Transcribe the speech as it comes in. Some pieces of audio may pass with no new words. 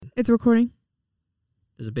It's recording.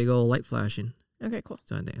 There's a big old light flashing. Okay, cool.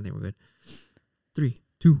 So I think we're good. 3,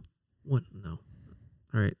 2, 1. No.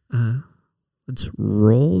 All right. Let's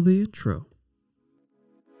roll the intro.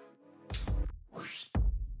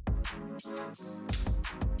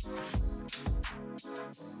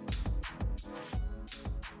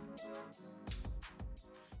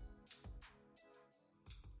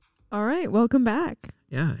 All right, welcome back.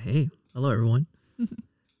 Yeah. Hey. Hello, everyone.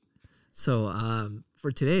 So,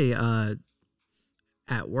 for today,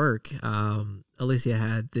 at work, Alicia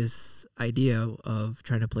had this idea of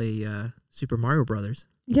trying to play Super Mario Brothers.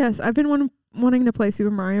 Yes, I've been wanting to play Super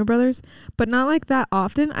Mario Brothers, but not like that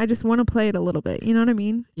often. I just want to play it a little bit. You know what I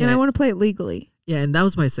mean? Yeah. And I want to play it legally. Yeah, and that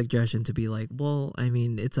was my suggestion, to be like, well, I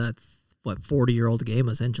mean, it's a 40-year-old game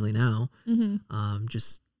essentially now. Mm-hmm.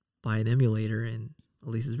 Just buy an emulator, and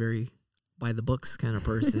Alicia's very by the books kind of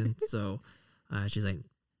person. So she's like,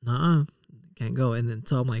 nah, can't go. And then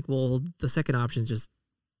so I'm like, well, the second option is just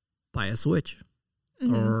buy a Switch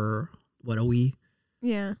or a Wii.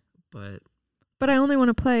 Yeah. But I only want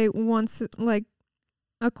to play once, like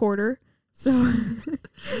a quarter. So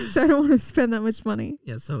so I don't want to spend that much money.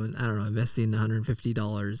 Yeah, so I don't know, investing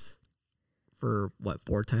 $150 for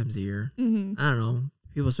 4 times a year. Mm-hmm. I don't know.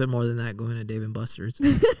 People spend more than that going to Dave and Buster's.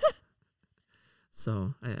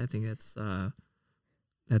 So I think that's I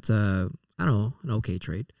don't know, an okay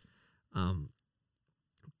trade.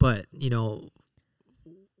 But in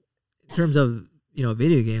terms of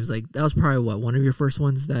video games, like that was probably one of your first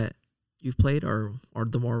ones that you've played, or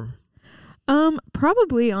the more.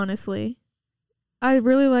 Probably, honestly, I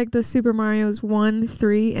really like the Super Mario's 1,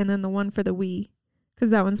 3, and then the one for the Wii, because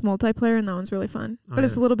that one's multiplayer and that one's really fun. But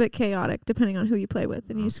it's a little bit chaotic depending on who you play with,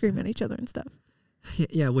 and you scream at each other and stuff.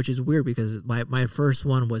 Yeah, which is weird because my first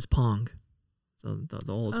one was Pong, so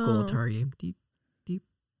the old school Atari game, deep.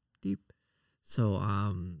 So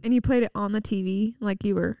and you played it on the TV, like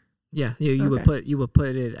you were. Yeah, you would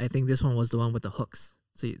put it. I think this one was the one with the hooks.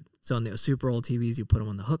 So on the super old TVs, you put them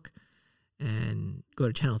on the hook, and go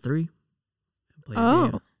to channel 3. And play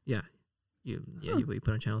the game. Yeah, you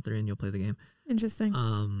put on channel 3 and you'll play the game. Interesting.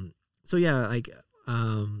 So yeah, like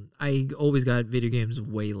I always got video games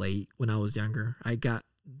way late when I was younger. I got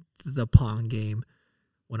the Pong game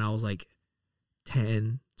when I was like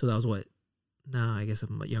 10. So that was what? No, I guess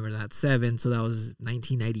I'm younger than that. 7. So that was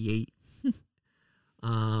 1998.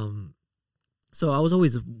 So I was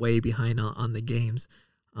always way behind on the games.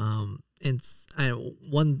 And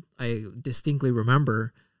one I distinctly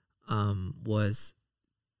remember was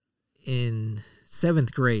in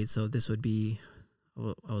 7th grade. So this would be,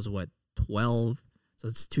 I was 12. So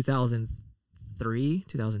it's 2003,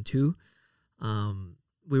 2002.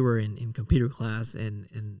 We were in computer class,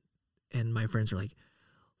 and my friends were like,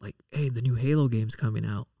 hey, the new Halo game's coming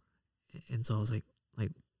out. And so I was like,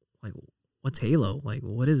 what's Halo? Like,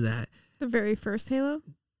 what is that? The very first Halo?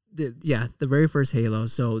 The very first Halo.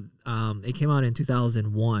 So it came out in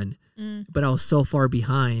 2001, but I was so far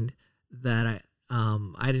behind that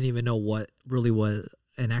I didn't even know what really was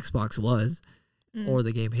an Xbox was or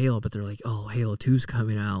the game Halo. But they're like, oh, Halo 2's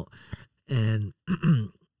coming out, and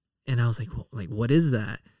and I was like, what is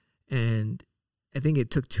that? And I think it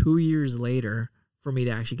took 2 years later for me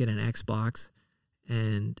to actually get an Xbox,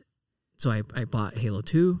 and so I bought Halo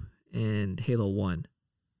 2 and Halo 1.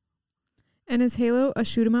 And is Halo a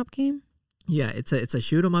shoot 'em up game? Yeah, it's a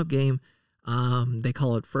shoot 'em up game. They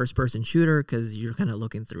call it first person shooter because you're kind of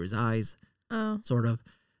looking through his eyes, sort of.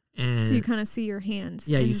 And so you kind of see your hands.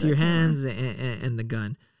 Yeah, you see your hands and the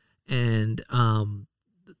gun. And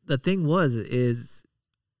the thing is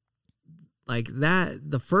like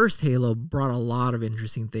that. The first Halo brought a lot of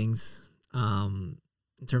interesting things. In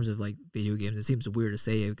terms of like video games, it seems weird to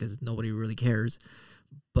say it because nobody really cares,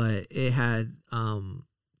 but it had 2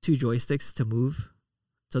 joysticks to move.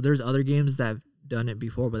 So there's other games that have done it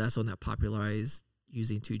before, but that's the one that popularized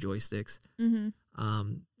using 2 joysticks.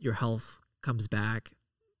 Your health comes back.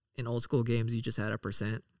 In old school games, you just had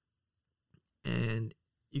 1%, and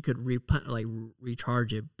you could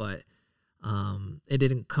recharge it, but it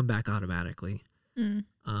didn't come back automatically.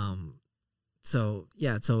 So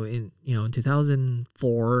yeah, so in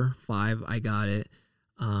 2004, 5, I got it,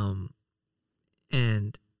 and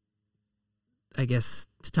I guess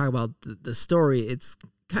to talk about the story, it's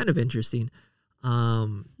kind of interesting.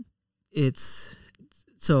 It's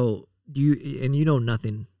so do you, and you know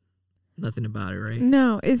nothing about it, right?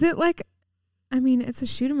 No, is it like? I mean, it's a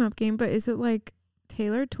shoot 'em up game, but is it like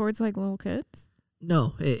tailored towards like little kids?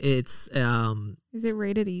 No, it's Is it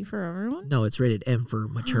rated E for everyone? No, it's rated M for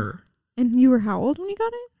mature. And you were how old when you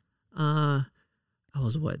got it? I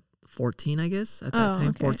was 14, I guess, at that time,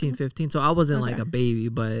 okay. 14, 15. So I wasn't like Okay. a baby,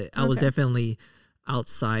 but I was Okay. definitely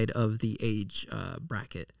outside of the age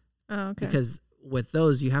bracket. Oh, okay. Because with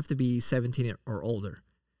those, you have to be 17 or older.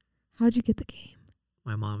 How'd you get the game?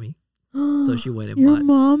 My mommy. So she went and Your bought.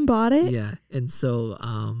 mom bought it? Yeah. And so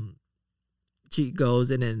she goes,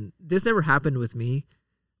 and then this never happened with me,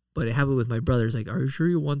 but it happened with my brothers. Like, are you sure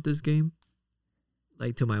you want this game?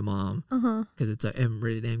 Like, to my mom. Uh-huh. Because it's a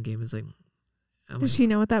rated M game. It's like, Did she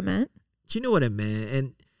know what that meant? She knew what it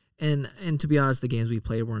meant. And to be honest, the games we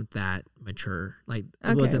played weren't that mature. Like,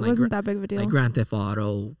 it wasn't that big of a deal. like Grand Theft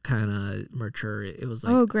Auto kind of mature. It was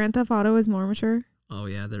like, Grand Theft Auto is more mature? oh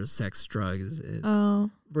yeah, there's sex, drugs. Oh.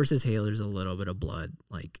 Versus Halo, there's a little bit of blood.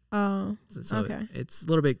 Like, so okay. it's a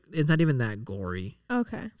little bit, it's not even that gory.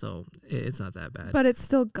 Okay. So it's not that bad. But it's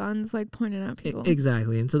still guns, like, pointed at people.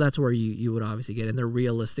 Exactly. And so that's where you would obviously get in. They're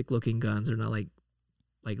realistic looking guns. They're not like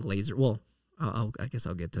laser. Well, I guess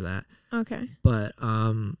I'll get to that. Okay. But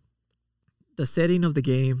the setting of the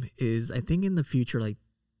game is, I think, in the future, like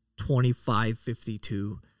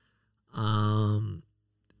 2552.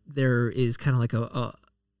 There is kind of like a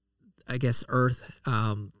I guess Earth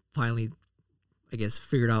finally, I guess,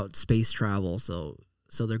 figured out space travel. So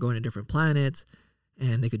they're going to different planets,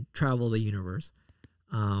 and they could travel the universe.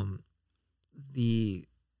 The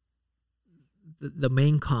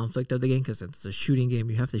main conflict of the game, because it's a shooting game,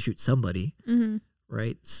 you have to shoot somebody,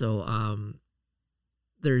 right? So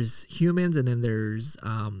there's humans, and then there's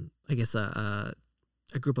I guess a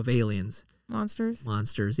group of aliens.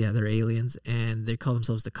 Monsters, yeah, they're aliens, and they call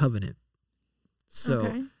themselves the Covenant.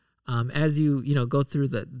 So as you go through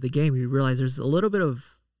the game, you realize there's a little bit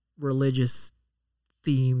of religious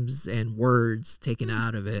themes and words taken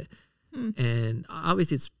out of it. And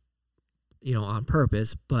obviously it's on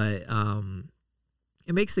purpose, but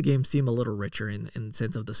it makes the game seem a little richer in the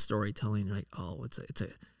sense of the storytelling. You're like, oh,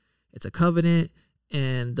 it's a covenant,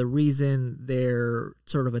 and the reason they're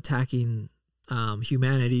sort of attacking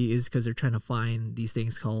humanity is because they're trying to find these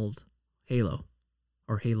things called Halo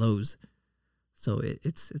or Halos. So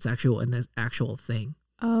it's an actual thing.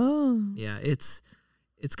 Oh. Yeah, it's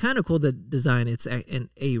kind of cool, the design. It's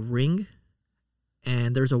a ring,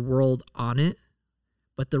 and there's a world on it,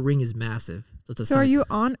 but the ring is massive. So are you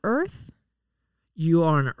on Earth? You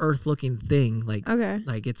are an Earth-looking thing, like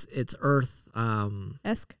it's Earth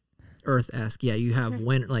esque. Earth-esque. Yeah, you have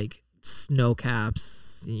like snow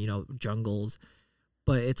caps, jungles,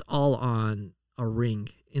 but it's all on a ring,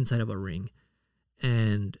 inside of a ring.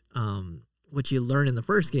 And what you learn in the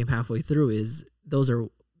first game halfway through is those are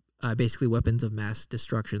basically weapons of mass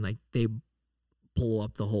destruction. Like, they blow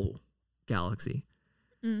up the whole galaxy.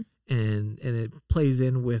 And it plays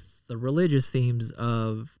in with the religious themes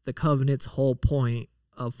of the Covenant's whole point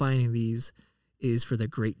of finding these is for the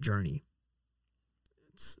great journey.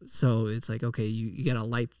 So it's like, okay, you gotta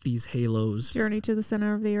light these halos. Journey to the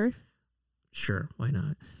center of the earth. Sure, why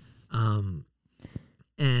not?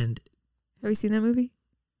 And have you seen that movie?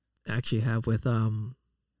 I actually have, with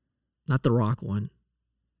not the Rock one.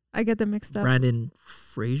 I get them mixed up. Brandon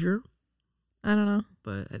Fraser. I don't know,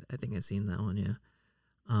 but I think I've seen that one. Yeah.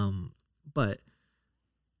 But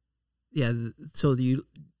yeah, so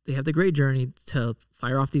they have the great journey to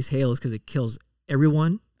fire off these halos because it kills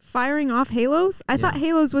everyone. Firing off halos? I thought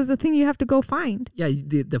halos was the thing you have to go find. Yeah,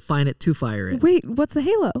 they find it to fire it. Wait, what's a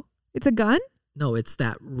halo? It's a gun? No, it's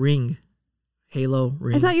that ring. Halo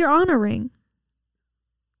ring. I thought you're on a ring.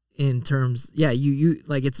 In terms, yeah, you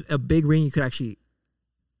like, it's a big ring you could actually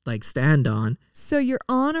like stand on. So you're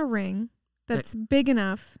on a ring that's big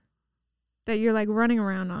enough that you're like running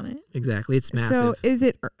around on it. Exactly, it's massive. So is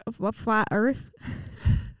it a flat Earth?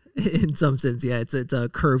 In some sense, yeah, it's a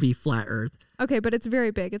curvy flat Earth. Okay, but it's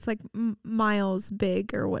very big. It's like miles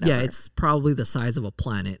big or whatever. Yeah, it's probably the size of a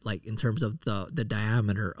planet, like in terms of the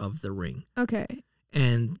diameter of the ring. Okay.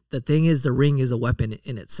 And the thing is, the ring is a weapon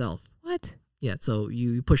in itself. What? Yeah, so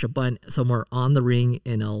you push a button somewhere on the ring,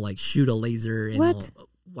 and it'll like shoot a laser, and it'll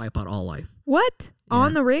wipe out all life. What? Yeah.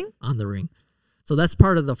 On the ring? On the ring. So that's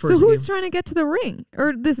part of the first. So who's trying to get to the ring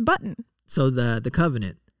or this button? So the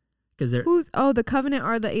Covenant, because they're the Covenant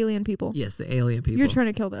are the alien people. Yes, the alien people. You're trying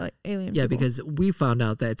to kill the alien people. Yeah, because we found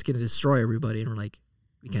out that it's going to destroy everybody, and we're like,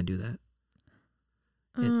 we can't do that.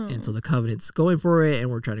 And so the Covenant's going for it,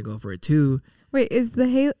 and we're trying to go for it too. Wait, is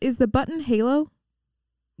the button Halo?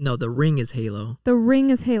 No, the ring is Halo. The ring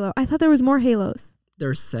is Halo. I thought there was more Halos.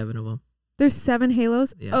 There's 7 of them. There's 7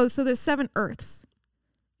 Halos? Yeah. Oh, so there's 7 Earths.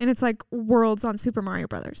 And it's like worlds on Super Mario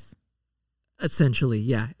Brothers. Essentially,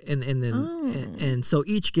 yeah. And then and so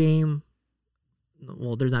each game,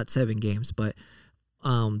 well, there's not 7 games, but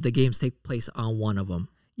the games take place on one of them.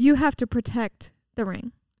 You have to protect the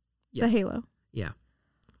ring. Yes. The Halo. Yeah.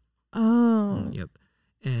 Oh. Yep.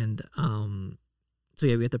 And so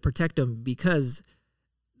yeah, we have to protect them because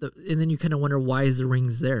and then you kind of wonder, why is the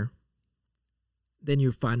rings there? Then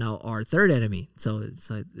you find out our third enemy. So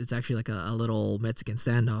it's actually like a little Mexican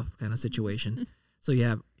standoff kind of situation. So you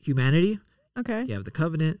have humanity, Okay. you have the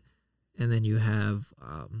covenant, and then you have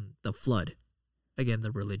the flood. Again,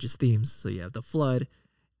 the religious themes. So you have the flood,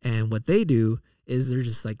 and what they do is they're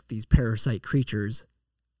just like these parasite creatures.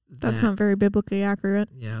 That's not very biblically accurate.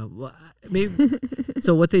 Yeah, well, maybe.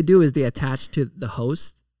 So what they do is they attach to the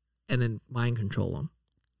host and then mind control them.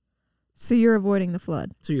 So you're avoiding the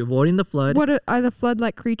flood. So you're avoiding the flood. What are the flood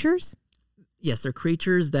like creatures? Yes, they're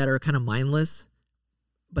creatures that are kind of mindless,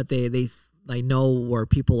 but they know where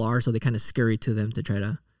people are, so they kind of scurry to them to try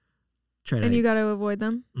to. And you got to avoid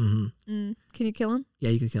them. Mm-hmm. Can you kill them? Yeah,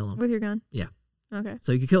 you can kill them With your gun. Yeah. Okay.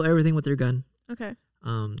 So you can kill everything with your gun. Okay.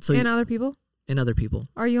 So and other people. And other people.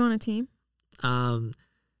 Are you on a team?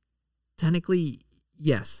 Technically,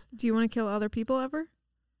 yes. Do you want to kill other people ever?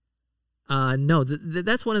 No.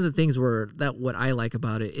 That's one of the things what I like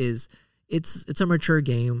about it is it's a mature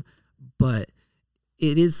game, but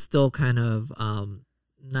it is still kind of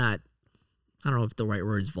not. I don't know if the right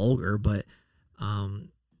word is vulgar, but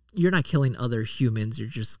you're not killing other humans. You're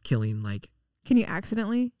just killing like. Can you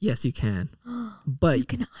accidentally? Yes, you can. But you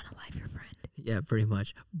can unalive your friend. Yeah, pretty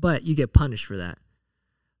much. But you get punished for that.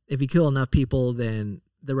 If you kill enough people, then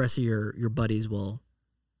the rest of your buddies will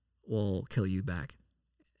kill you back,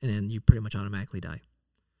 and then you pretty much automatically die.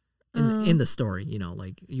 In the story,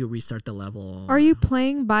 like you restart the level. Are you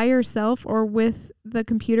playing by yourself or with the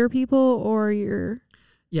computer people or your?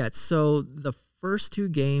 Yeah. So the first two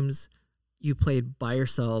games you played by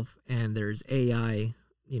yourself, and there's AI,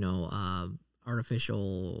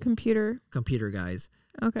 artificial computer guys.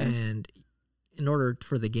 Okay. And in order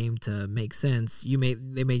for the game to make sense,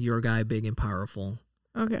 they made your guy big and powerful.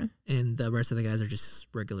 Okay. And the rest of the guys are just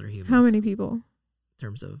regular humans. How many people? In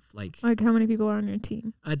terms of like how many people are on your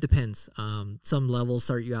team? It depends. Some levels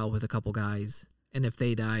start you out with a couple guys, and if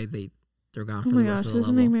they die, they're gone for the rest of the level. This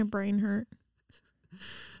is making my brain hurt.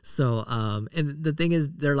 So, and the thing is,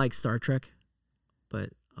 they're like Star Trek, but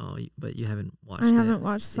you haven't watched. I haven't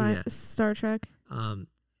watched Star Trek.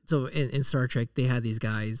 So in Star Trek, they had these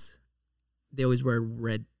guys. They always wear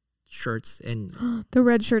red shirts, and the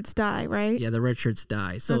red shirts die, right? Yeah, the red shirts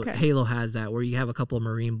die. So Halo has that, where you have a couple of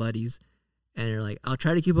Marine buddies, and you're like, I'll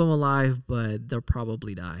try to keep them alive, but they'll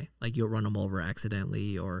probably die. Like you'll run them over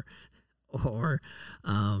accidentally, or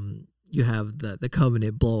you have the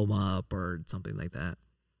Covenant blow them up or something like that.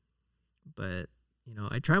 But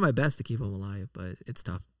I try my best to keep them alive, but it's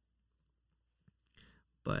tough.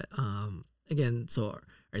 But again, so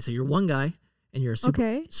you're one guy, and you're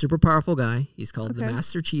a super powerful guy. He's called the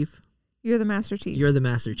Master Chief. You're the Master Chief. You're the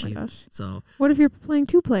Master Chief. Oh my gosh. So what if you're playing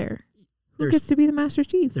 2-player? Who gets to be the Master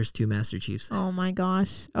Chief? There's 2 Master Chiefs. Oh my gosh.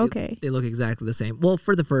 Okay. They look exactly the same. Well,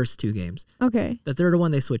 for the first 2 games. Okay. The third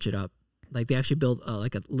one, they switch it up. Like they actually build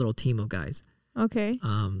like a little team of guys. Okay.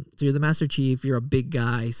 So you're the Master Chief. You're a big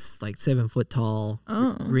guy, like 7 foot tall,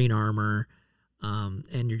 green armor.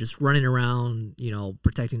 And you're just running around,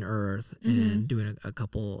 protecting Earth and doing a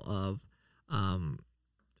couple of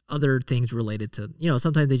other things related to,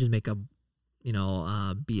 sometimes they just make up,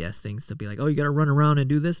 BS things to be like, oh, you got to run around and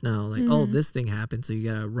do this now. Like, oh, this thing happened, so you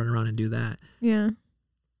got to run around and do that. Yeah.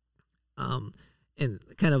 And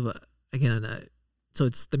kind of, again, so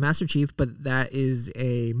it's the Master Chief, but that is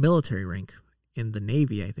a military rank in the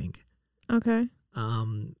Navy, I think. Okay.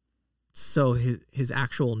 So his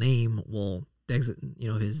actual name will,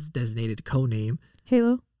 his designated code name.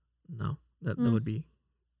 Halo? No, that would be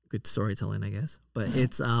good storytelling, I guess. But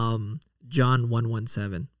it's John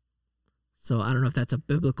 117. So I don't know if that's a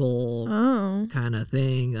biblical kind of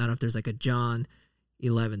thing. I don't know if there's like a John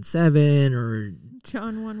 11:7 or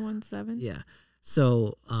John 117. Yeah.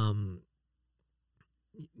 So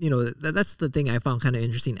that's the thing I found kind of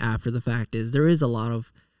interesting after the fact is there is a lot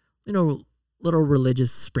of little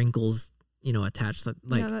religious sprinkles attached.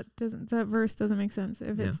 Like that verse doesn't make sense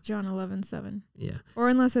if it's John 11:7. Yeah. Or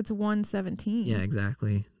unless it's 1:17. Yeah,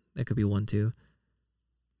 exactly. That could be 1 too.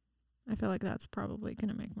 I feel like that's probably going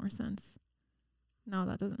to make more sense. No,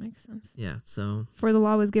 that doesn't make sense. Yeah, so for the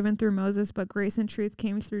law was given through Moses, but grace and truth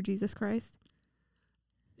came through Jesus Christ.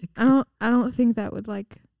 I don't think that would mean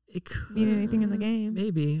anything in the game.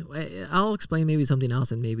 Maybe I'll explain maybe something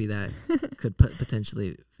else, and maybe that could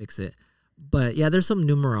potentially fix it. But yeah, there's some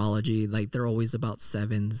numerology, like they're always about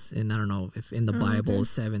 7s, and I don't know if in the Bible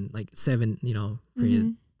 7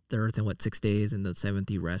 created the earth in 6 days, and the 7th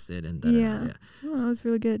he rested, and yeah. Oh, that was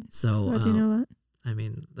really good. So how'd you know that? I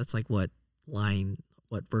mean, that's like what line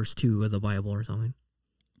verse 2 of the Bible or something.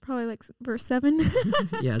 Probably like verse 7.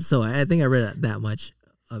 Yeah, so I think I read that much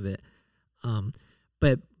of it.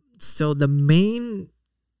 But so the main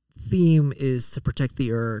theme is to protect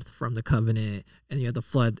the earth from the covenant, and you have the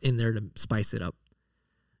flood in there to spice it up.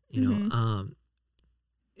 You know,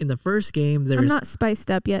 in the first game, I'm not spiced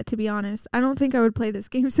up yet, to be honest. I don't think I would play this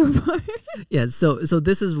game so far. Yeah, so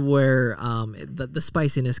this is where the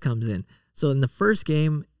spiciness comes in. So in the first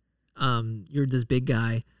game, you're this big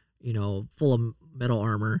guy, you know, full of metal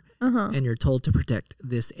armor, and you're told to protect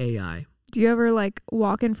this AI. Do you ever like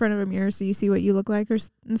walk in front of a mirror so you see what you look like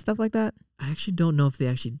and stuff like that? I actually don't know if they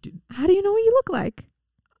actually do. How do you know what you look like?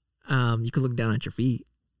 You could look down at your feet.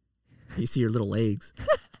 You see your little legs.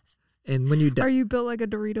 And when you are you built like a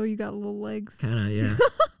Dorito? You got little legs. Kind of, yeah.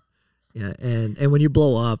 Yeah, and when you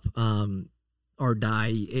blow up or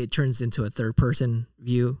die, it turns into a third person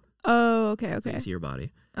view. Oh, okay. So you see your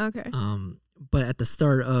body. Okay. But at the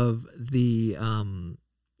start of the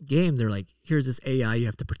game, they're like, here's this AI you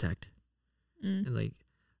have to protect. And like,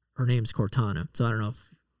 her name's Cortana. So I don't know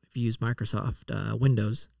if you use Microsoft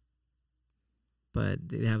Windows, but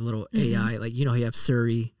they have a little AI, like, you know, you have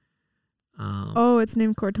Siri. It's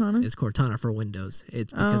named Cortana? It's Cortana for Windows.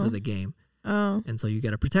 It's because of the game. Oh. And so you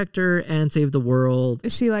got to protect her and save the world.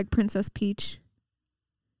 Is she like Princess Peach?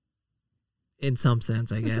 In some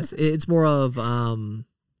sense, I guess. It's more of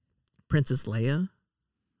Princess Leia.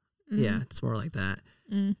 Yeah, it's more like that.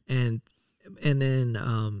 And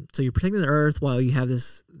then so you're protecting the earth while you have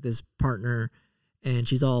this partner, and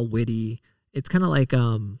she's all witty. It's kind of like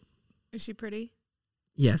Is she pretty?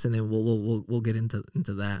 Yes, and then we'll get into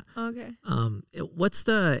that. Okay. What's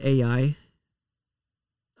the AI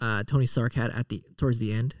Tony Stark had towards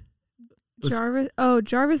the end? Jarvis.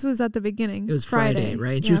 Jarvis was at the beginning. It was Friday,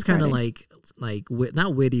 right? And she was kind of like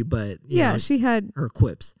not witty, but you know, she had her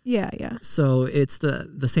quips. Yeah. So it's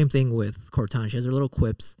the same thing with Cortana. She has her little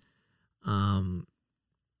quips, and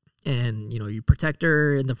you know, you protect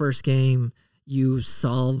her in the first game. You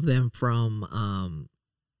solve them from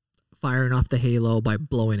firing off the halo by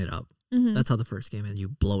blowing it up. That's how the first game is. You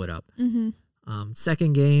blow it up.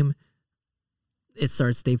 Second game, it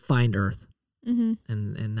starts. They find Earth.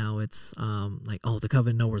 And now it's like, oh, the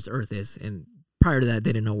Covenant know where Earth is, and prior to that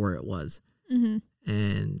they didn't know where it was.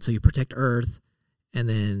 And so you protect Earth, and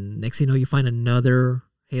then next thing you know, you find another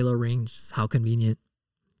Halo ring. Just how convenient.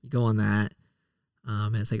 You go on that,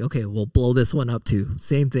 and it's like, okay, we'll blow this one up too.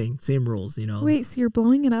 Same thing, same rules, you know. Wait, so you're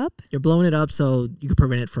blowing it up? You're blowing it up so you can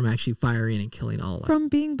prevent it from actually firing and killing all from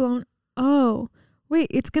being blown. Oh, wait,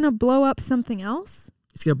 it's gonna blow up something else?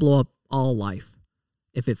 It's gonna blow up all life.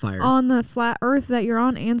 If it fires. On the flat Earth that you're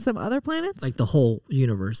on and some other planets? Like the whole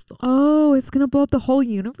universe. Oh, it's going to blow up the whole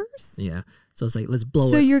universe? Yeah. So it's like, let's blow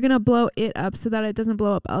it. So you're going to blow it up so that it doesn't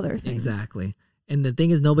blow up other things. Exactly. And the thing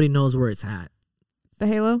is, nobody knows where it's at. The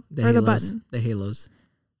halo? The or halos, the button? The halos.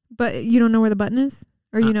 But you don't know where the button is?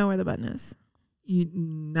 Or you know where the button is?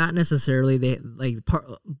 Not necessarily. They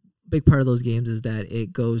big part of those games is that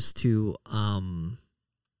it goes to...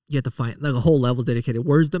 you have to find, like, a whole level dedicated.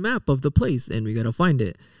 Where's the map of the place? And we got to find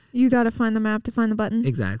it. You got to find the map to find the button?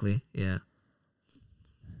 Exactly. Yeah.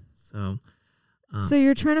 So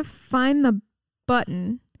you're trying to find the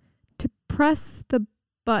button to press the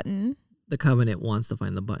button. The Covenant wants to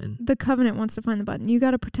find the button. The Covenant wants to find the button. You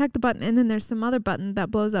got to protect the button, and then there's some other button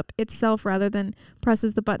that blows up itself rather than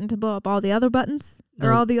presses the button to blow up all the other buttons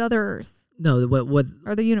or all the others. No, what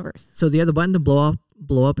or the universe. So the other button to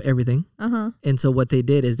blow up everything. And so what they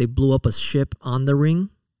did is they blew up a ship on the ring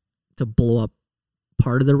to blow up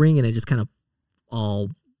part of the ring, and it just kind of all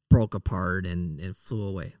broke apart and it flew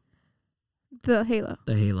away. The halo.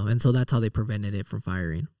 And so that's how they prevented it from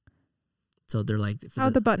firing. So they're like,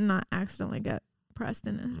 how'd the button not accidentally get pressed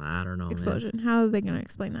in I don't know, explosion? Man. How are they going to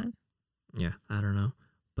explain that? Yeah, I don't know,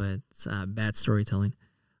 but it's bad storytelling.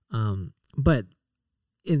 But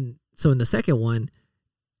in the second one,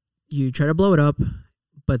 you try to blow it up.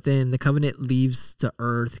 But then the Covenant leaves to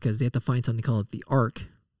Earth because they have to find something called the Ark.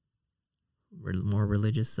 More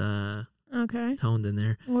religious tones in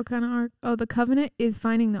there. What kind of Ark? Oh, the Covenant is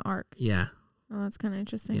finding the Ark. Yeah. Oh, that's kind of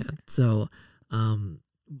interesting. Yeah. So, and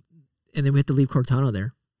then we have to leave Cortana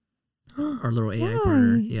there. Our little AI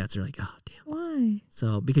partner. Yeah, so they're like, oh, damn. Why?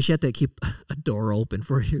 So, because you have to keep a door open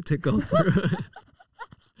for you to go through.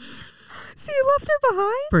 So you left her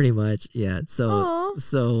behind? Pretty much, yeah. So, aww.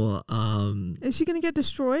 So, is she gonna get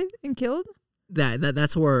destroyed and killed?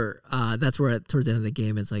 That's where towards the end of the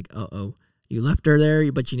game, it's like, you left her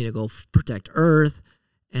there, but you need to go protect Earth,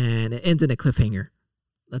 and it ends in a cliffhanger.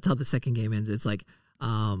 That's how the second game ends. It's like,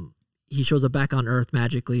 he shows up back on Earth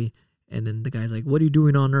magically, and then the guy's like, "What are you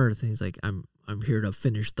doing on Earth?" And he's like, "I'm I'm here to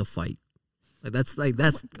finish the fight. That's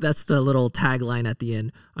the little tagline at the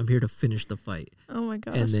end. I'm here to finish the fight. Oh my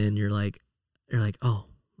gosh. And then you're like, oh,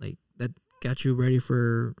 like that got you ready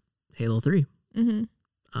for Halo 3.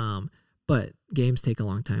 Mm-hmm. But games take a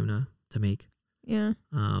long time to make. Yeah.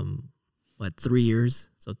 3 years?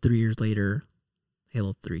 So 3 years later,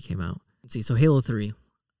 Halo 3 came out. Let's see, so Halo 3.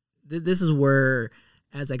 This is where,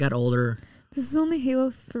 as I got older... This is only Halo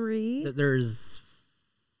 3? There's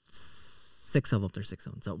 6 of them. There's 6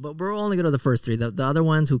 of them. So, but we're only going to the first 3. The other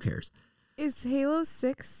ones, who cares? Is Halo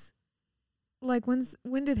 6... Like,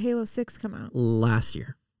 when did Halo 6 come out? Last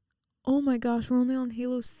year. Oh my gosh, we're only on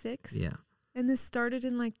Halo 6? Yeah. And this started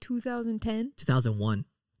in, like, 2010? 2001.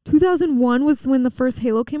 2001 was when the first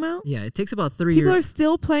Halo came out? Yeah, it takes about 3 years. People are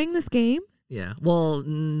still playing this game? Yeah. Well,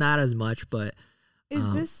 not as much, but...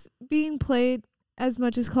 Is this being played as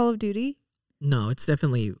much as Call of Duty? No, it's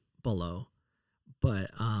definitely below.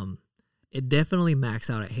 But it definitely maxed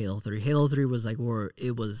out at Halo 3. Halo 3 was like where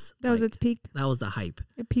it was... That was its peak? That was the hype.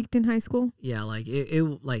 It peaked in high school? Yeah, like it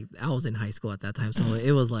like I was in high school at that time, so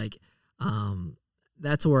it was like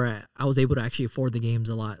that's where I was able to actually afford the games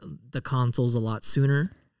the consoles a lot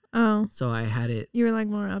sooner. Oh. So I had it... You were like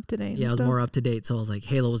more up to date. Yeah, I was more up to date, so I was like,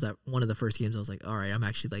 Halo was one of the first games I was like, all right, I'm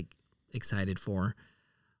actually like excited for.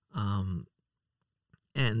 And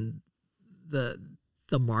the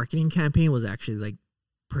marketing campaign was actually like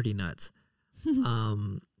pretty nuts.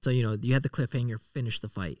 So you had the cliffhanger, finish the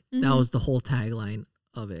fight. Mm-hmm. That was the whole tagline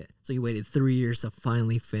of it. So you waited 3 years to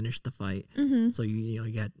finally finish the fight. Mm-hmm. So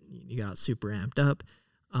you got super amped up.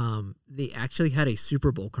 They actually had a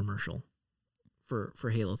Super Bowl commercial for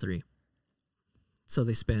Halo 3. So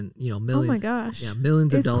they spent millions. Oh my gosh! Yeah,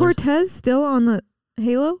 millions of dollars. Is Cortez still on the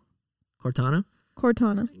Halo? Cortana.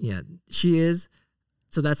 Yeah, she is.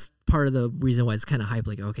 So that's part of the reason why it's kind of hype.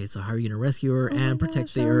 Like, okay, so how are you gonna rescue her and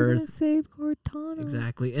protect the Earth? Save Cortana.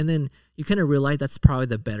 Exactly, and then you kind of realize that's probably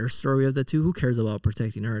the better story of the two. Who cares about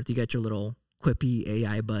protecting Earth? You got your little quippy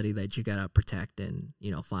AI buddy that you gotta protect and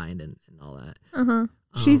find and all that.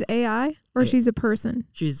 She's AI or she's a person.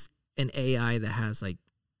 She's an AI that has like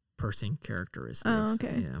person characteristics. Oh,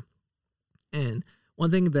 okay. Yeah. And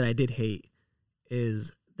one thing that I did hate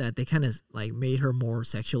is that they kind of like made her more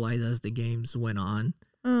sexualized as the games went on.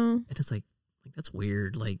 Oh. And it's like that's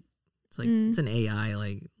weird. Like it's like it's an AI.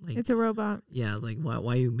 Like it's a robot. Yeah. Like why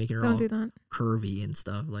are you making her Don't all do that. curvy and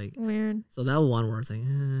stuff? Like weird. So that was one where it's like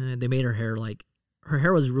they made her hair like her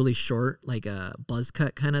hair was really short, like a buzz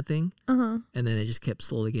cut kind of thing. And then it just kept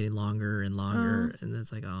slowly getting longer and longer, and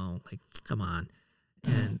it's like come on.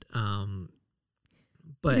 And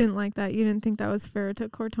but you didn't like that. You didn't think that was fair to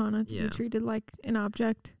Cortana to be treated like an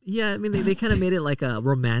object. Yeah, I mean they kind of made it like a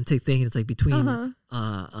romantic thing. It's like between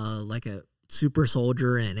like a super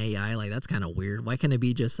soldier and an AI. Like that's kind of weird. Why can't it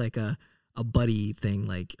be just like a buddy thing?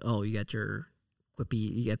 Like you got your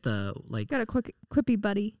quippy, you get the like got a quippy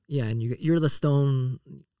buddy. Yeah, and you're the stone.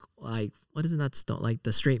 Like what is it? Not stone. Like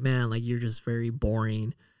the straight man. Like you're just very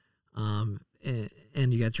boring.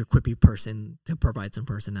 And you got your quippy person to provide some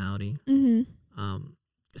personality.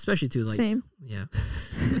 Especially too like same. Yeah.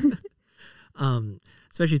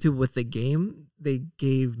 Especially too with the game, they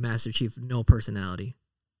gave Master Chief no personality,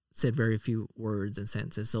 said very few words and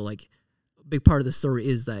sentences. So like a big part of the story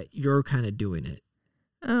is that you're kind of doing it.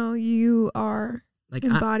 Oh, you are like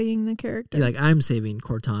embodying the character. Like I'm saving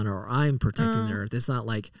Cortana or I'm protecting the Earth. It's not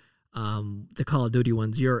like the Call of Duty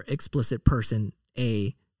ones. You're explicit person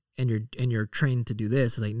A. And you're trained to do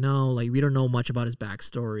this. It's like no, like we don't know much about his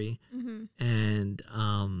backstory, and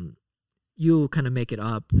you kind of make it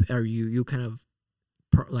up, or you kind of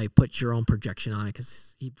like put your own projection on it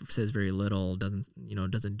because he says very little,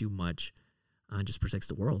 doesn't do much, just protects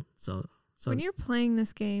the world. So when you're playing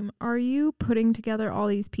this game, are you putting together all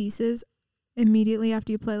these pieces immediately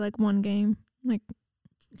after you play like one game? Like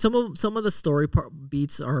some of the story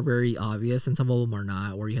beats are very obvious, and some of them are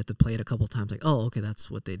not. Where you have to play it a couple times, like, oh, okay, that's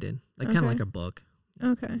what they did. Like kind of like a book.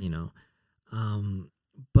 Okay.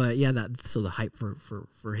 But yeah, so the hype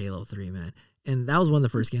for Halo 3, man, and that was one of the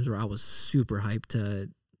first games where I was super hyped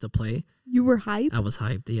to play. You were hyped? I was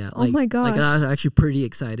hyped. Yeah. Oh my gosh. Like I was actually pretty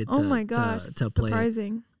excited. Oh my gosh. To play.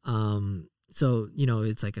 Surprising. So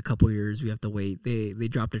it's like a couple years we have to wait. They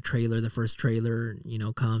dropped a trailer. The first trailer,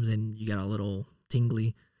 comes and you got a little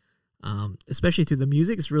tingly, especially to the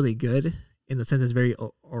music is really good in the sense it's very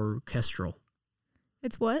orchestral.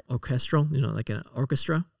 It's what? Orchestral, like an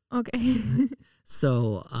orchestra. Okay.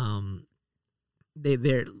 So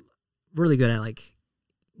they're really good at like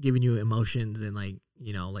giving you emotions and like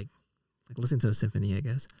like listening to a symphony, I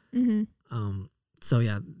guess. So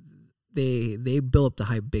yeah, they build up the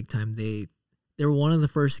hype big time. They're they were one of the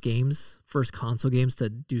first console games to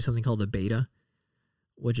do something called a beta,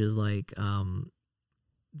 which is like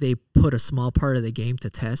they put a small part of the game to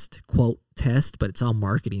test, quote, test, but it's all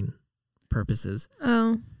marketing purposes.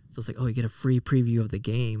 Oh. So it's like, oh, you get a free preview of the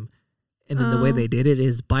game. And then the way they did it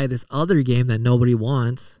is buy this other game that nobody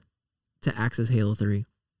wants to access Halo 3.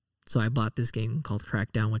 So I bought this game called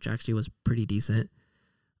Crackdown, which actually was pretty decent.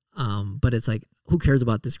 But it's like, who cares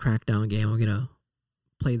about this Crackdown game? I'm going to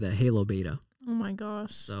play the Halo beta. Oh my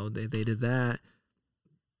gosh. So they did that.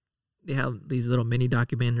 They have these little mini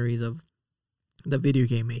documentaries of the video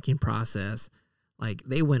game making process. Like,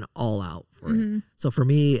 they went all out for it. So for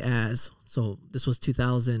me, so this was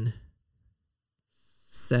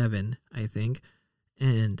 2007, I think.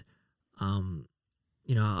 And,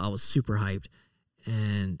 you know, I was super hyped.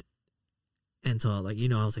 And so, like, you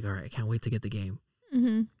know, I was like, all right, I can't wait to get the game.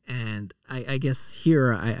 And I guess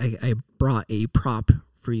here I brought a prop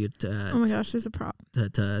for you to... Oh my gosh, there's a prop.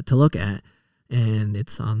 To look at. And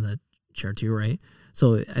it's on the chair to your right.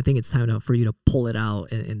 So I think it's time for you to pull it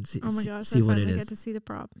out and see, oh my gosh, see what it is. I get to see the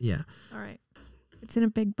prop. Yeah. All right. It's in a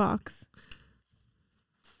big box.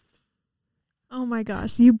 Oh my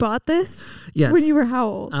gosh, you bought this? Yes. When you were how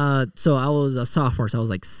old? So I was a sophomore, so I was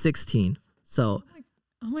like 16. So.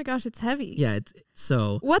 Oh my gosh, it's heavy. Yeah.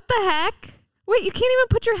 So. What the heck? Wait, you can't even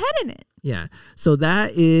put your head in it. Yeah. So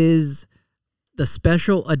that is the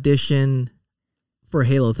special edition for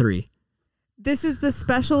Halo 3. This is the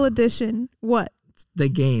special edition. What? The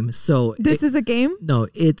game. So this is a game? No,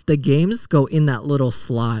 it's the games go in that little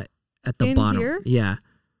slot at the bottom. Here? Yeah.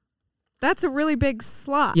 That's a really big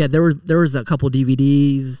slot. Yeah, there was a couple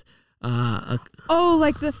DVDs.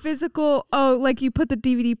 Like the physical. Oh, like you put the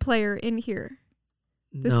DVD player in here.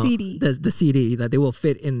 The CD. The CD that they will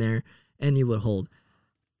fit in there and you would hold.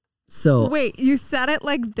 So wait, you set it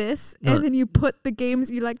like this and then you put the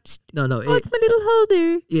games. You like. No. Oh, it's my little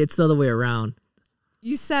holder. It's the other way around.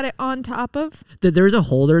 You set it on top of? There's a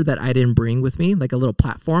holder that I didn't bring with me, like a little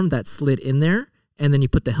platform that slid in there, and then you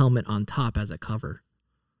put the helmet on top as a cover.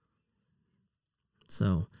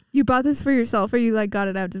 So you bought this for yourself, or you like got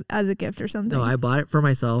it out as a gift or something? No, I bought it for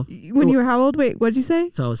myself. When you were how old? Wait, what'd you say?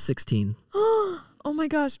 So I was 16. Oh my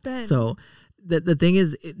gosh, Ben. So the thing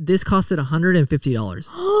is, this costed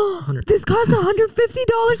 $150. This cost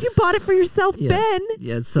 $150. You bought it for yourself, yeah. Ben.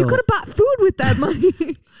 Yeah, so you could have bought food with that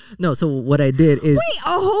money. No, so what I did is... Wait,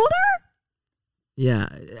 a holder? Yeah.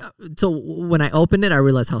 So when I opened it, I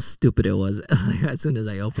realized how stupid it was as soon as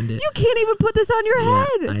I opened it. You can't even put this on your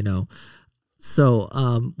head. I know. So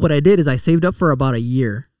what I did is I saved up for about a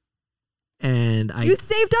year. And You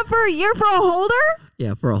saved up for a year for a holder?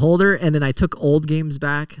 Yeah, for a holder. And then I took old games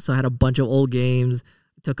back. So I had a bunch of old games.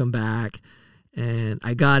 Took them back. And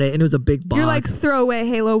I got it. And it was a big box. You're like, throw away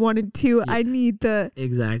Halo 1 and 2. Yeah. I need the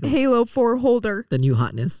Halo 4 holder. The new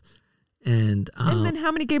hotness. And then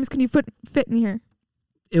how many games can you fit in here?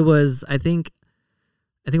 It was, I think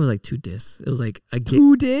it was like 2 discs. It was like a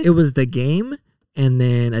 2 discs? It was the game and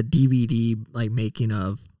then a DVD like making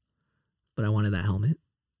of. But I wanted that helmet.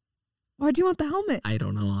 Why'd you want the helmet? I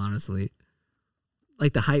don't know, honestly.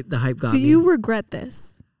 Like the hype got me. Do you regret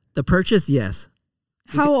this? The purchase, yes.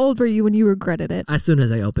 How old were you when you regretted it? As soon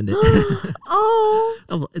as I opened it.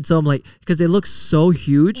 Oh. So I'm like, because it looks so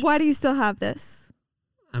huge. Why do you still have this?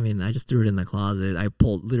 I mean, I just threw it in the closet. I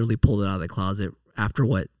literally pulled it out of the closet after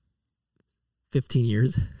 15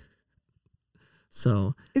 years.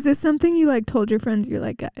 So. Is this something you like told your friends? You're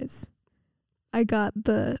like, guys, I got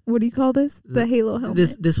what do you call this? The Halo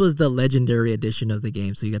helmet. This was the legendary edition of the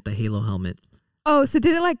game. So you got the Halo helmet. Oh, so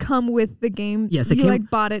did it like come with the game? Yes, you like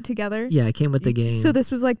bought it together? Yeah, it came with the game. So this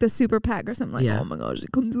was like the super pack or something. Like, yeah. Oh my gosh,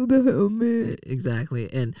 it comes with the helmet.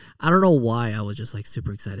 Exactly. And I don't know why I was just like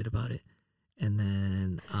super excited about it. And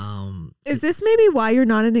then is this maybe why you're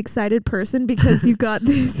not an excited person, because you got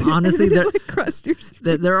this? Honestly, there like crushed your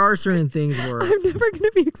there are certain things where I'm never gonna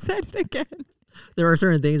be excited again. There are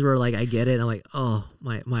certain things where like I get it and I'm like, oh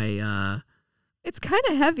my it's kind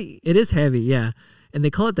of heavy. It is heavy, yeah. And they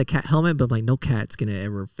call it the cat helmet, but I'm like, no cat's gonna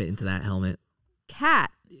ever fit into that helmet.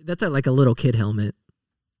 Cat? That's like a little kid helmet,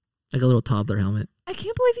 like a little toddler helmet. I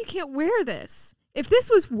can't believe you can't wear this. If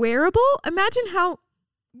this was wearable, imagine how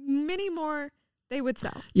many more they would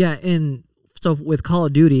sell. Yeah, and so with Call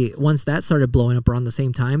of Duty, once that started blowing up around the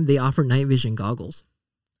same time, they offered night vision goggles,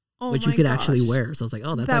 which you could actually wear. So I was like,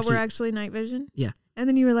 oh, that's were actually night vision? Yeah. And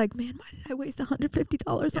then you were like, man, why did I waste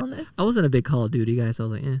 $150 on this? I wasn't a big Call of Duty guy, so I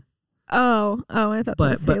was like, eh. Oh, I thought that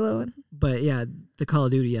was Halo. But yeah, the Call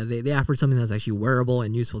of Duty, yeah, they offered something that's actually wearable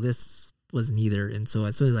and useful. This was neither. And so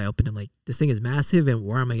as soon as I opened it, I'm like, this thing is massive, and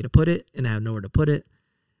where am I going to put it? And I have nowhere to put it.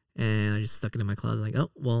 And I just stuck it in my closet like,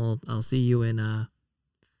 oh, well, I'll see you in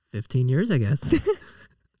 15 years, I guess.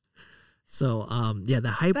 So, yeah, the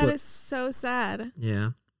hype That is so sad.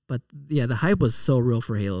 Yeah. But yeah, the hype was so real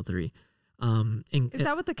for Halo 3. Is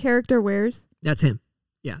that what the character wears? That's him.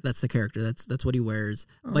 Yeah, that's the character. That's what he wears.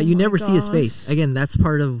 Oh but you never see his gosh. face. Again, that's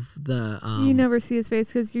part of the You never see his face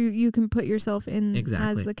because you can put yourself in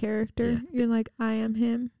Exactly. as the character. Yeah. You're like, I am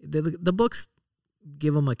him. the books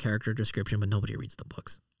give him a character description, but nobody reads the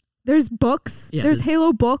books. There's books. Yeah, there's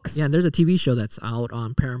Halo books. Yeah, and there's a TV show that's out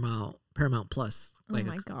on Paramount Plus. Oh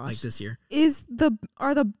my gosh. Like this year.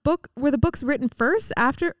 Were the books written first,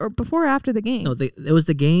 after, or before or after the game? No, it was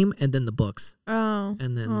the game and then the books. Oh.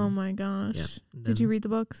 And then Oh my gosh. Yeah. Did you read the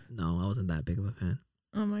books? No, I wasn't that big of a fan.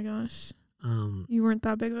 Oh my gosh. Um, You weren't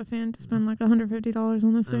that big of a fan to spend like $150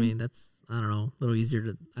 on this I thing? mean, that's, I don't know, a little easier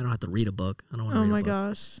to. I don't have to read a book. I don't want to Oh read a my book.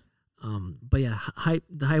 gosh. But yeah,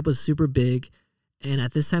 the hype was super big, and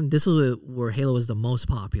at this time, this was where Halo was the most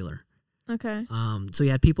popular. Okay. So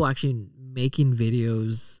you had people actually making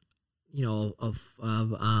videos, you know, of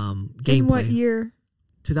gameplay. In what year?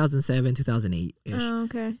 2007, 2008 ish. Oh,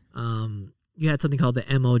 okay. You had something called the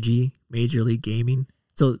MLG, Major League Gaming.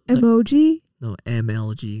 So Emoji? no,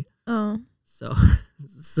 MLG. Oh.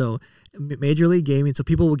 So Major League Gaming. So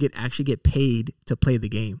people would actually get paid to play the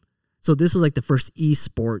game. So this was like the first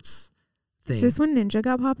esports thing. Is this when Ninja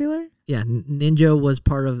got popular? Yeah, Ninja was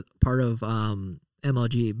part of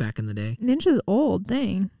MLG back in the day. Ninja's old,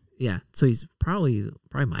 dang. Yeah, so he's probably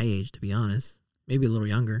my age, to be honest, maybe a little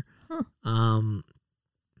younger. Huh.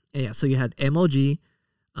 Yeah, so you had MLG,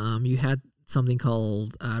 you had something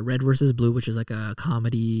called Red versus Blue, which is like a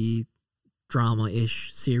comedy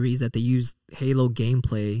drama-ish series that they used Halo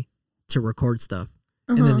gameplay to record stuff,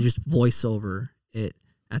 and then they just voice over it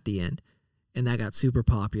at the end, and that got super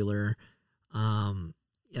popular.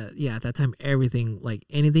 Yeah, at that time, everything, like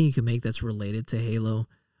anything you could make that's related to Halo,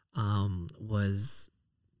 was,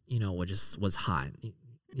 you know, was hot,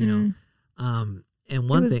 you know. And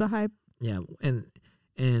one thing, the hype. yeah,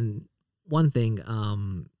 and one thing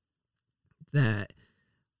that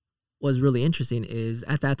was really interesting is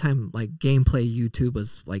at that time, like gameplay YouTube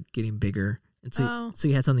was like getting bigger, and so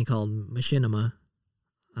you had something called Machinima.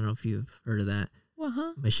 I don't know if you've heard of that.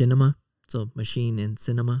 Machinima, so machine and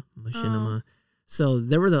cinema, Machinima. So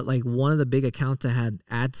there were one of the big accounts that had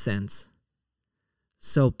AdSense.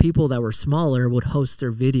 So people that were smaller would host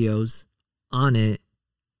their videos on it.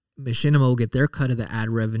 Machinima will get their cut of the ad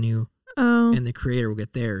revenue, and the creator will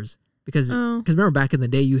get theirs. Because remember back in the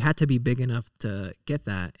day, you had to be big enough to get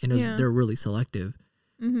that, and they're really selective.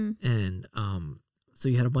 And so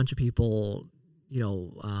you had a bunch of people, you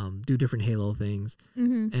know, do different Halo things,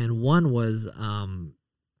 and one was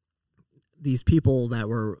these people that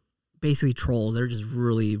were basically trolls. They're just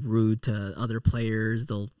really rude to other players.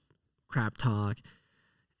 They'll crap talk,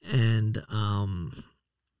 and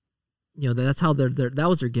you know, that's how that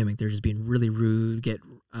was their gimmick. They're just being really rude, get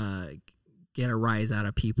a rise out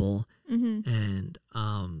of people, and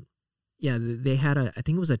yeah, they had I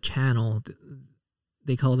think it was a channel.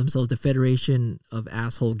 They call themselves the Federation of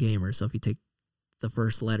Asshole Gamers. So if you take the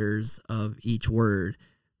first letters of each word,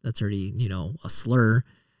 that's already, you know, a slur.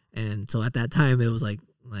 And so at that time, it was like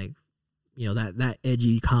you know, that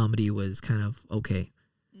edgy comedy was kind of okay.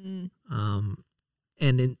 And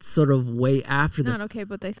then sort of way after Not okay,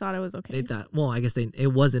 but they thought it was okay. They thought, well, I guess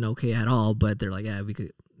it wasn't okay at all, but they're like, yeah,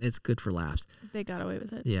 it's good for laughs. They got away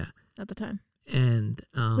with it. Yeah. At the time. And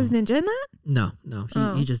was Ninja in that? No.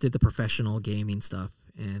 He just did the professional gaming stuff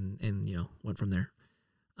and you know, went from there.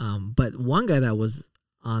 But one guy that was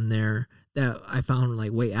on there that I found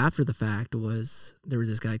like way after the fact was there was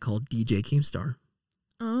this guy called DJ Keemstar.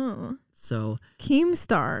 Oh. So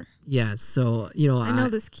Keemstar. Yeah, so you know, I know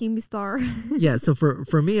this Keemstar. Yeah, so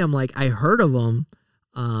for me, I'm like, I heard of him.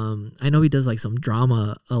 I know he does like some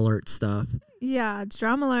drama alert stuff. Yeah,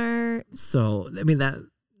 drama alert. So I mean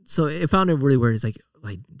so I found it really weird. It's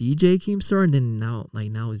like DJ Keemstar, and then now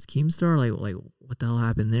it's Keemstar. Like what the hell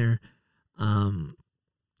happened there?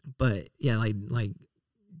 But yeah, like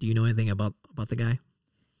do you know anything about the guy?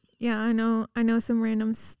 Yeah, I know some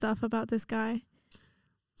random stuff about this guy.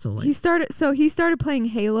 So he started playing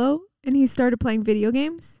Halo, and he started playing video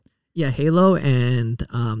games. Yeah, Halo and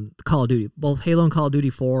Call of Duty. Both Halo and Call of Duty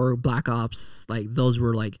 4, Black Ops, like those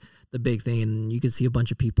were like the big thing, and you could see a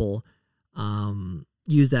bunch of people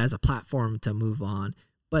use that as a platform to move on.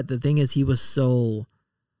 But the thing is, he was so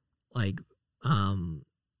like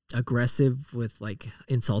aggressive with like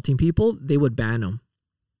insulting people, they would ban him.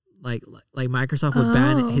 Like Microsoft would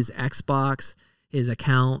ban his Xbox, his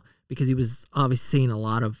account, because he was obviously saying a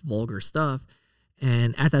lot of vulgar stuff.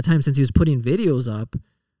 And at that time, since he was putting videos up,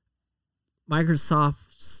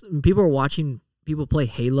 Microsoft's people are watching people play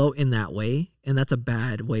Halo in that way, and that's a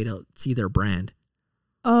bad way to see their brand.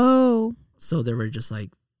 Oh. So they were just like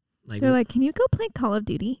they're like, can you go play Call of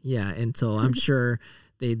Duty? Yeah, and so I'm sure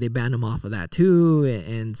they banned him off of that too,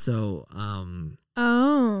 and so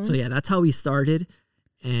so yeah, that's how he started,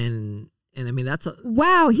 and I mean that's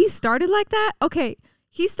wow, he started like that. Okay,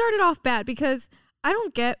 he started off bad because I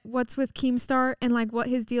don't get what's with Keemstar and like what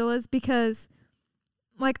his deal is, because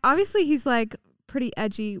like obviously he's like pretty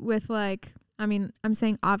edgy with like, I mean, I'm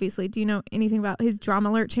saying obviously. Do you know anything about his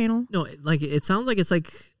Drama Alert channel? No, like it sounds like it's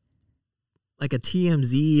like a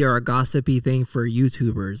TMZ or a gossipy thing for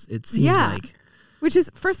YouTubers. It seems like, which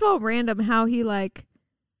is first of all random how he like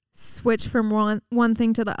switched from one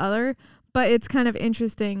thing to the other, but it's kind of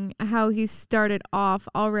interesting how he started off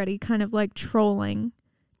already kind of like trolling,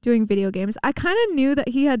 doing video games. I kind of knew that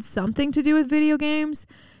he had something to do with video games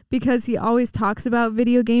because he always talks about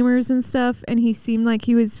video gamers and stuff, and he seemed like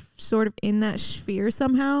he was sort of in that sphere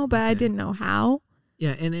somehow, but I didn't know how.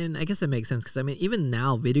 Yeah, and I guess it makes sense because I mean, even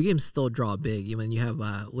now, video games still draw big. I mean, you have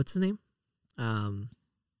what's his name,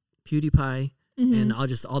 PewDiePie, and all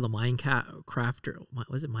the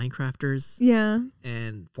Minecrafters, yeah,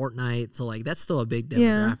 and Fortnite. So like that's still a big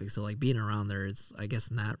demographic. So like being around there is, I guess,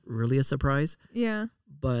 not really a surprise. Yeah,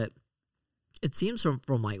 but it seems from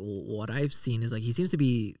like what I've seen is like he seems to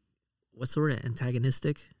be what sort of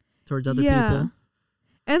antagonistic towards other people,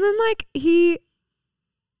 and then like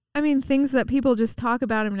I mean, things that people just talk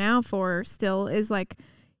about him now for still is like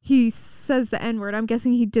he says the N-word. I'm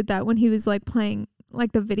guessing he did that when he was like playing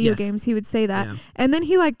like the video games. He would say that. Yeah. And then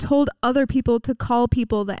he like told other people to call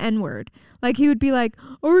people the N-word. Like he would be like,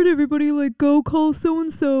 all right, everybody, like go call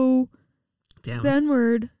so-and-so the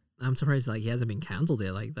N-word. I'm surprised like he hasn't been canceled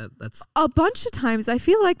yet. Like that's a bunch of times. I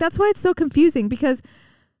feel like that's why it's so confusing, because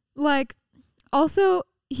like also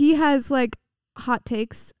he has like hot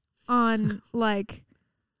takes on like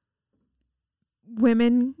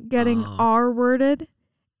women getting R-worded,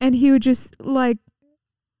 and he would just like,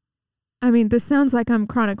 I mean, this sounds like I'm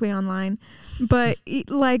chronically online, but he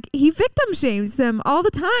victim shames them all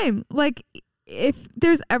the time. Like if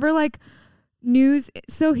there's ever like news,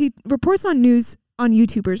 so he reports on news on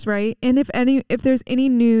YouTubers, right? And if there's any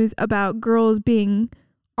news about girls being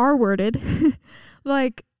R-worded,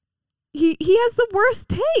 like he has the worst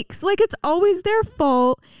takes. Like it's always their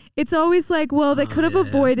fault. It's always like, well, they could have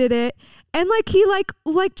avoided it. And like he like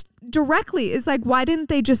directly is like, why didn't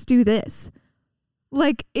they just do this?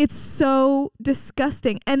 Like it's so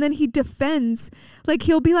disgusting. And then he defends, like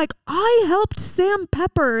he'll be like, I helped Sam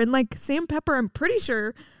Pepper, and like Sam Pepper, I'm pretty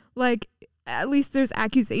sure like at least there's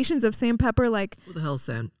accusations of Sam Pepper, like who the hell is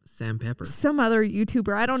Sam Pepper? Some other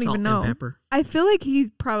YouTuber. I don't even know. And Pepper. I feel like he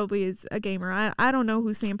probably is a gamer. I don't know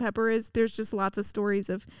who Sam Pepper is. There's just lots of stories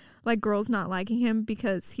of like girls not liking him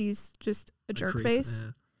because he's just a jerk creep, face,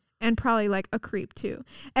 and probably like a creep too.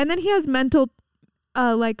 And then he has mental,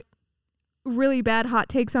 like really bad hot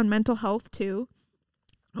takes on mental health too.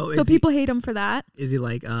 Oh, so people hate him for that. Is he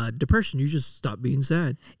like depression? You just stop being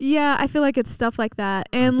sad. Yeah, I feel like it's stuff like that,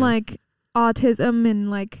 and like autism,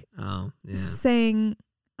 and like saying,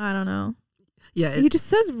 I don't know. Yeah, he just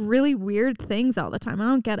says really weird things all the time. I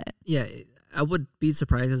don't get it. Yeah, I would be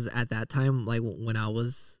surprised because at that time, like when I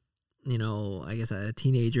was, I guess a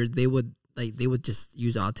teenager, they would just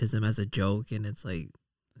use autism as a joke, and it's like,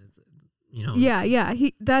 Yeah.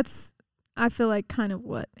 That's I feel like kind of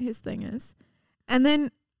what his thing is, and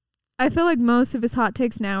then I feel like most of his hot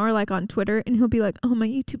takes now are like on Twitter, and he'll be like, "Oh, my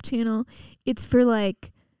YouTube channel, it's for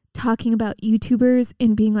like talking about YouTubers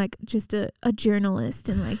and being like just a journalist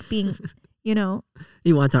and like being."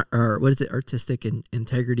 He wants what is it, artistic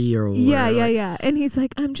integrity or yeah, and he's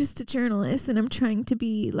like, I'm just a journalist and I'm trying to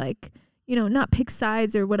be like, not pick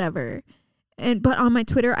sides or whatever, but on my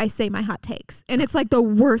Twitter I say my hot takes, and it's like the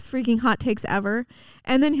worst freaking hot takes ever.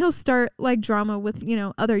 And then he'll start like drama with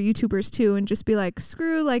other YouTubers too, and just be like,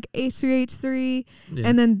 screw like H3H3,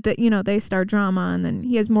 and then they start drama, and then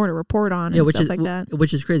he has more to report on and stuff like that,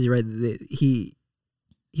 which is crazy, right?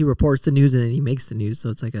 He reports the news and then he makes the news, so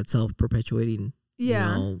it's like a self-perpetuating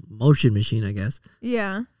motion machine, I guess.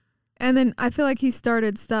 Yeah. And then I feel like he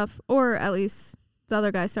started stuff, or at least the other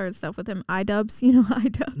guy started stuff with him, iDubbbz,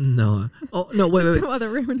 iDubbbz. No. Oh, no, wait. Some other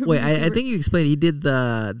random wait, I think you explained he did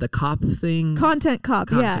the cop thing. Content cop,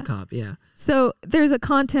 yeah. So there's a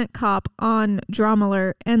content cop on Drama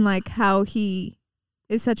Alert, and like how he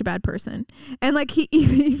is such a bad person. And like he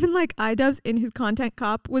even like iDubbbz in his content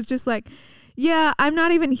cop was just like, yeah, I'm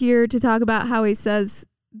not even here to talk about how he says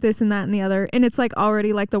this and that and the other. And it's like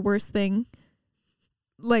already like the worst thing.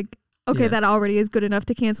 Like okay, Yeah. that already is good enough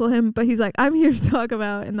to cancel him. But he's like, I'm here to talk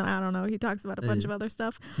about, and then I don't know. He talks about a bunch of other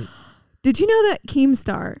stuff. Did you know that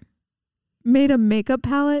Keemstar made a makeup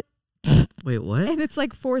palette? Wait, what? And it's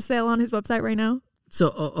like for sale on his website right now. So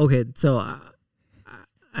okay, so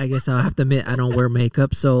I guess I'll have to admit I don't wear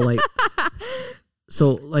makeup. So like,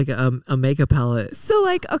 a makeup palette. So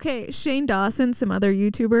like, okay, Shane Dawson, some other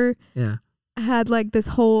YouTuber, Yeah. had like this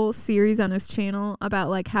whole series on his channel about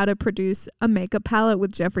like how to produce a makeup palette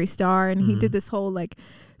with Jeffree Star, and he did this whole like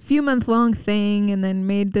few month long thing, and then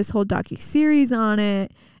made this whole docu-series on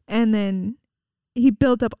it, and then he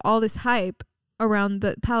built up all this hype around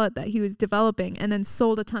the palette that he was developing, and then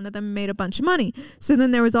sold a ton of them and made a bunch of money. So then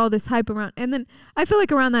there was all this hype around, and then I feel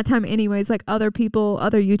like around that time anyways, like other people,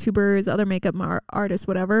 other YouTubers, other makeup artists,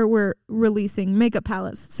 whatever, were releasing makeup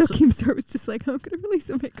palettes. So Keemstar was just like, I'm gonna release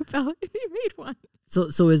a makeup palette, and he made one. So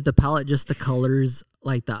is the palette just the colors,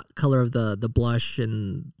 like the color of the blush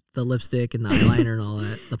and the lipstick and the eyeliner and all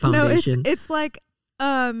that, the foundation? No, it's like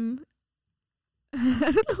I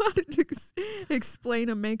don't know how to explain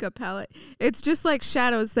a makeup palette. It's just like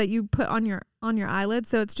shadows that you put on your eyelid.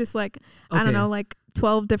 So it's just like, I don't know, like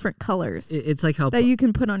 12 different colors. It's like how that you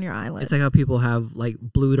can put on your eyelid. It's like how people have like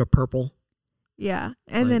blue to purple. Yeah,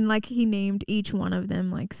 and then like he named each one of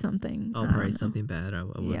them like something. Oh, probably something bad. I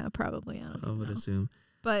would, yeah, probably. I would assume.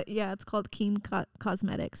 But yeah, it's called Keem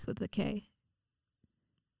Cosmetics with a K.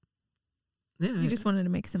 Yeah, you just wanted to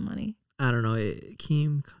make some money. I don't know,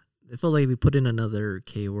 Keem. It feels like if we put in another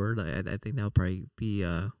K word, I think that would probably be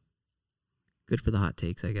good for the hot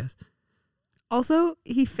takes, I guess. Also,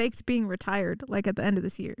 he faked being retired like at the end of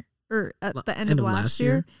this year, or at the end of last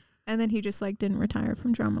year, and then he just like didn't retire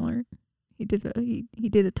from Drama Alert. He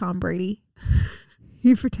did a Tom Brady.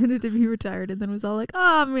 He pretended to be retired and then was all like,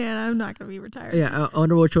 "Oh man, I'm not gonna be retired." Yeah, I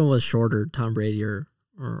wonder which one was shorter, Tom Brady or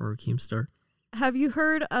Keemstar. Have you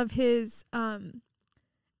heard of his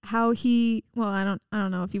how he, well, I don't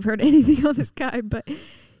know if you've heard anything on this guy, but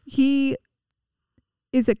he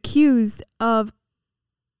is accused of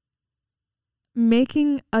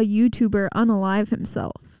making a YouTuber unalive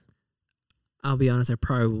himself. I'll be honest, I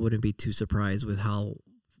probably wouldn't be too surprised with how,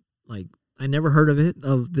 like, I never heard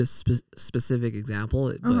of this specific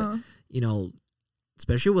example, but you know,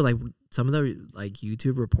 especially with like some of the like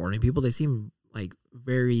YouTube reporting people, they seem like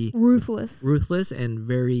very ruthless and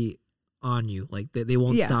very on you, like they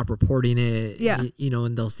won't stop reporting it. Yeah, you know,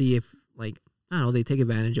 and they'll see if like, I don't know, they take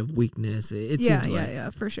advantage of weakness. It seems like, yeah,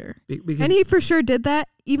 for sure. And he for sure did that.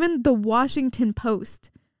 Even the Washington Post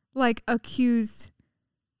like accused.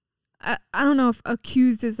 I don't know if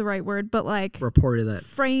accused is the right word, but like reported that,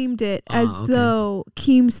 framed it as though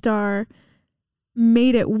Keemstar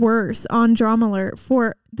made it worse on Drama Alert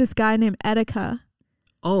for this guy named Etika.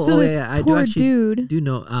 I do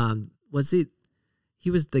know. Was it? He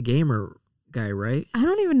was the gamer guy, right? I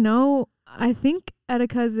don't even know. I think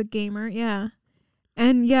Etika is the gamer. Yeah.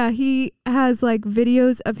 And yeah, he has like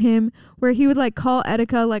videos of him where he would like call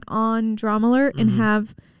Etika like on Drama Alert and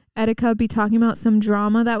have Etika be talking about some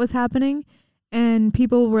drama that was happening. And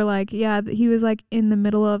people were like, yeah, he was like in the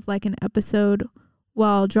middle of like an episode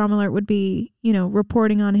while Drama Alert would be, you know,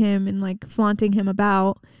 reporting on him and like flaunting him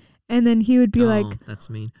about. And then he would be like, that's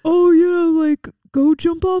mean. Oh yeah, like go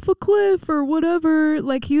jump off a cliff or whatever.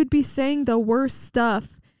 Like he would be saying the worst stuff.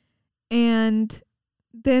 And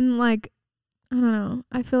then like, I don't know,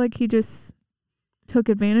 I feel like he just took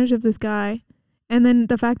advantage of this guy. And then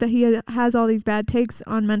the fact that he has all these bad takes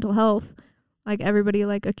on mental health, like everybody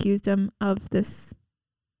like accused him of this,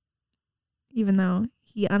 even though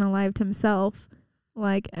he unalived himself.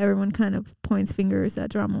 Like everyone kind of points fingers at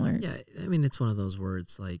Drama Alert. Yeah, I mean, it's one of those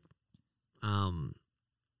words like, you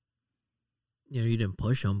know, you didn't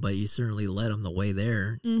push him, but you certainly led him the way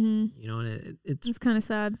there. You know, and it's kind of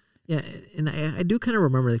sad. Yeah, and I do kind of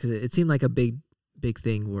remember because it seemed like a big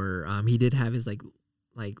thing where he did have his like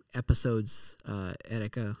episodes,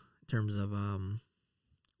 Etika, in terms of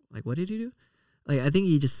like what did he do? Like I think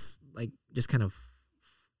he just kind of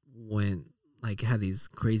went like had these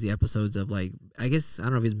crazy episodes of like, I guess I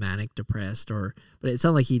don't know if he's manic depressed but it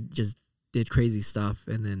sounded like he just did crazy stuff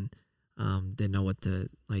and then didn't know what to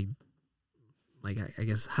like I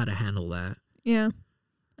guess how to handle that. Yeah,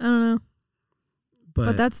 I don't know.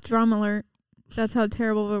 But that's Drama Alert. That's how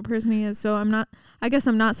terrible of a person he is. So I guess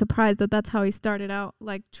I'm not surprised that that's how he started out,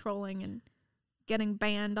 like trolling and getting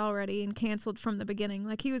banned already and canceled from the beginning.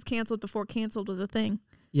 Like he was canceled before canceled was a thing.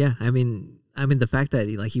 Yeah, I mean the fact that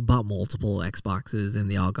he bought multiple Xboxes and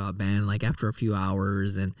they all got banned like after a few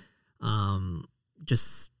hours, and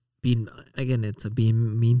just being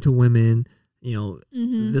being mean to women. You know,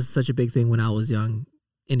 this is such a big thing when I was young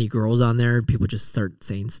any girls on there, people just start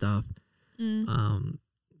saying stuff. Mm.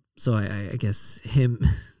 So I guess him,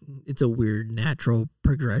 it's a weird natural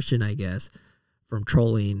progression, I guess, from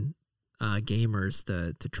trolling gamers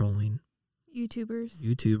to trolling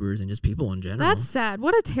YouTubers and just people in general. That's sad.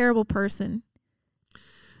 What a terrible person.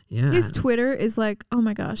 Yeah. His Twitter is like, oh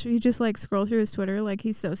my gosh, if you just like scroll through his Twitter, like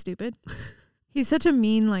he's so stupid. He's such a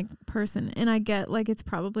mean like person, and I get like it's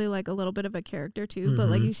probably like a little bit of a character too, but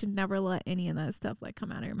like you should never let any of that stuff like come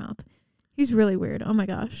out of your mouth. He's really weird. Oh my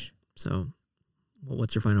gosh. So,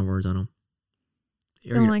 what's your final words on him?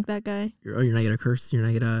 Don't like that guy. You're not gonna curse. You're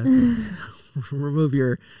not gonna remove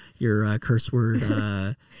your curse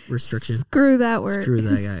word restriction. Screw that word. Screw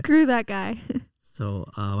that guy. Screw that guy. So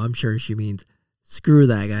I'm sure she means screw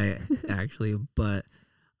that guy actually, but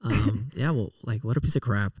yeah, well, like what a piece of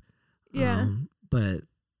crap. Yeah. But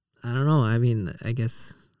I don't know. I mean, I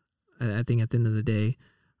guess I think at the end of the day,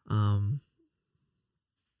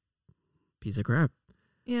 piece of crap.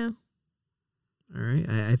 Yeah. All right.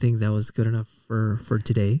 I think that was good enough for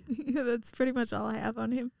today. Yeah, that's pretty much all I have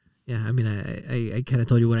on him. Yeah. I mean, I kind of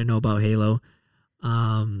told you what I know about Halo.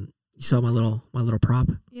 You saw my little prop.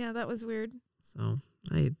 Yeah, that was weird. So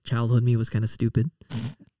childhood me was kind of stupid.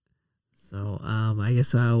 So I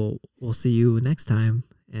guess we'll see you next time.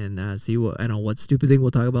 And see what stupid thing we'll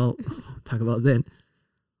talk about then.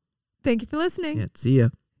 Thank you for listening. Yeah, see ya.